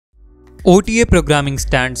OTA programming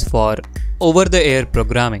stands for Over-the-Air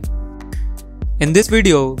Programming. In this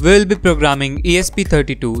video, we will be programming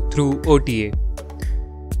ESP32 through OTA.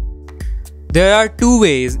 There are two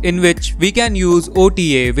ways in which we can use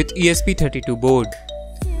OTA with ESP32 board.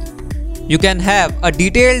 You can have a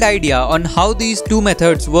detailed idea on how these two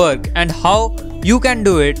methods work and how you can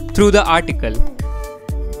do it through the article.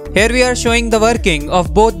 Here we are showing the working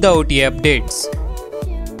of both the OTA updates.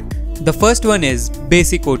 The first one is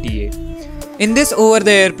Basic OTA. In this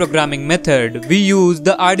over-the-air programming method, we use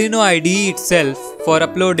the Arduino IDE itself for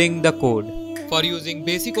uploading the code. For using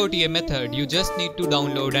Basic OTA method, you just need to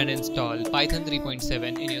download and install Python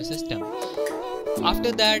 3.7 in your system.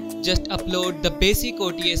 After that, just upload the Basic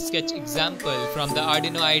OTA sketch example from the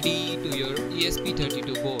Arduino IDE to your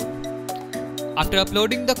ESP32 board. After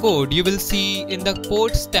uploading the code, you will see in the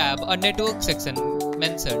Ports tab a network section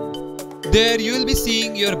mentioned. There you will be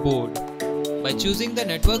seeing your board. By choosing the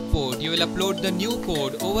network port, you will upload the new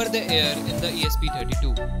code over the air in the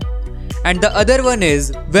ESP32. And the other one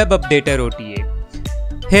is WebUpdater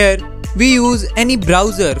OTA. Here, we use any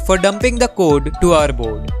browser for dumping the code to our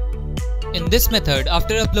board. In this method,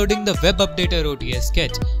 after uploading the WebUpdater OTA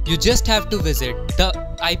sketch, you just have to visit the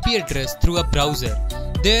IP address through a browser.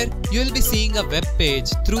 There, you will be seeing a web page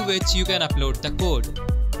through which you can upload the code.